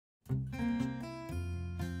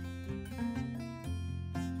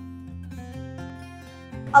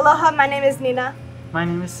Aloha, my name is Nina. My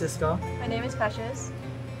name is Cisco. My name is Precious.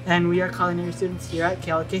 And we are culinary students here at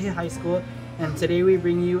Kealakehe High School. And today we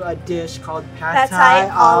bring you a dish called palaʻai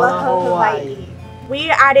ʻuala Hawai'i. We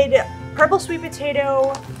added purple sweet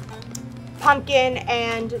potato, pumpkin,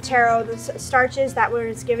 and taro, the starches that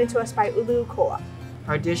was given to us by ʻulu koa.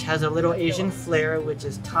 Our dish has a little Asian flair, which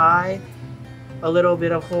is Thai, a little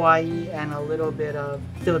bit of Hawaii, and a little bit of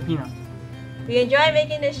Filipino. We enjoy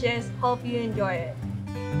making this dish. Hope you enjoy it.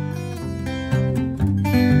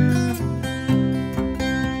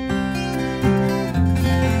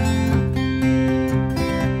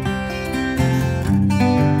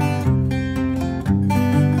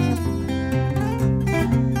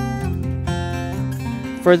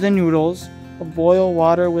 For the noodles, boil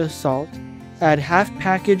water with salt. Add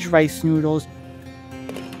half-packaged rice noodles.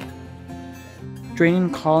 Drain in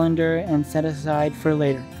colander and set aside for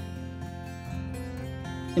later.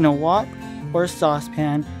 In a wok or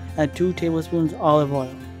saucepan, add 2 tablespoons olive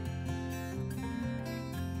oil.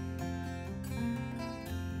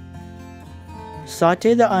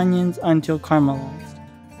 Saute the onions until caramelized.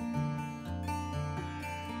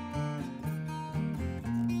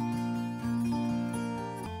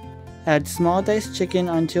 Add small diced chicken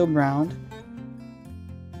until browned.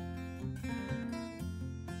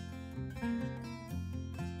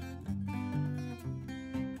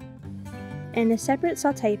 In a separate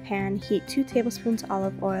saute pan, heat 2 tablespoons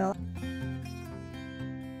olive oil.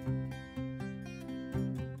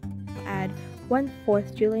 Add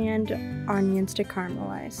 1/4 julienned onions to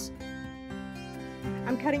caramelize.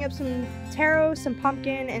 I'm cutting up some taro, some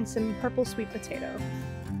pumpkin, and some purple sweet potato.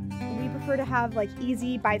 We prefer to have like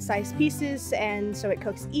easy bite-sized pieces, and so it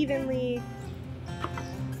cooks evenly.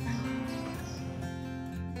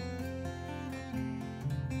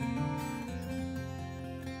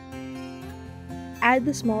 Add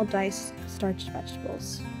the small diced starched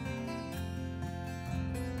vegetables.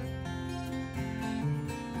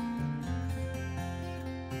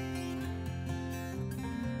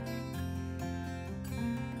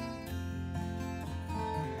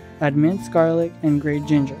 Add minced garlic and grated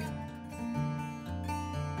ginger.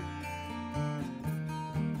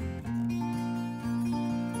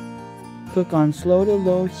 Cook on slow to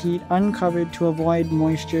low heat uncovered to avoid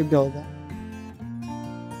moisture buildup.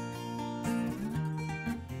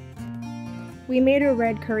 We made a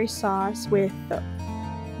red curry sauce with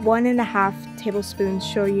 1.5 tablespoons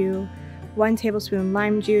shoyu, 1 tablespoon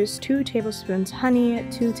lime juice, 2 tablespoons honey,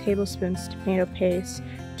 2 tablespoons tomato paste,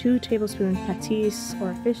 2 tablespoons patis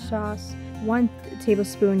or fish sauce, 1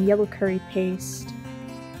 tablespoon yellow curry paste.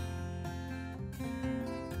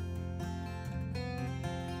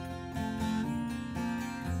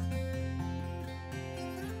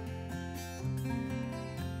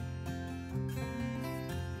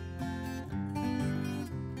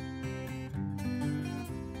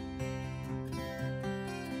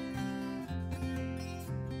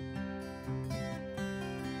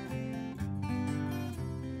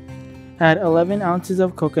 Add 11 ounces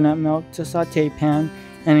of coconut milk to saute pan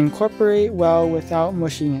and incorporate well without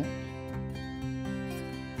mushing it.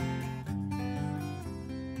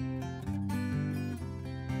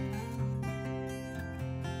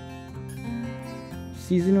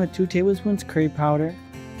 Season with 2 tablespoons curry powder.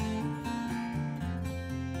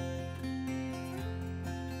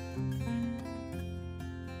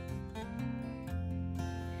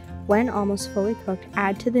 When almost fully cooked,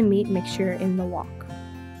 add to the meat mixture in the wok.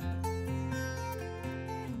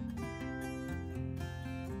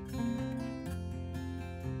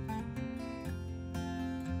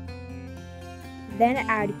 Then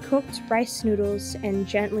add cooked rice noodles and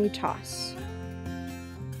gently toss.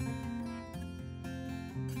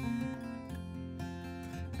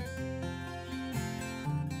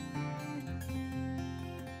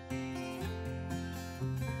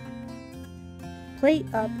 Plate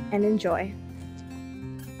up and enjoy.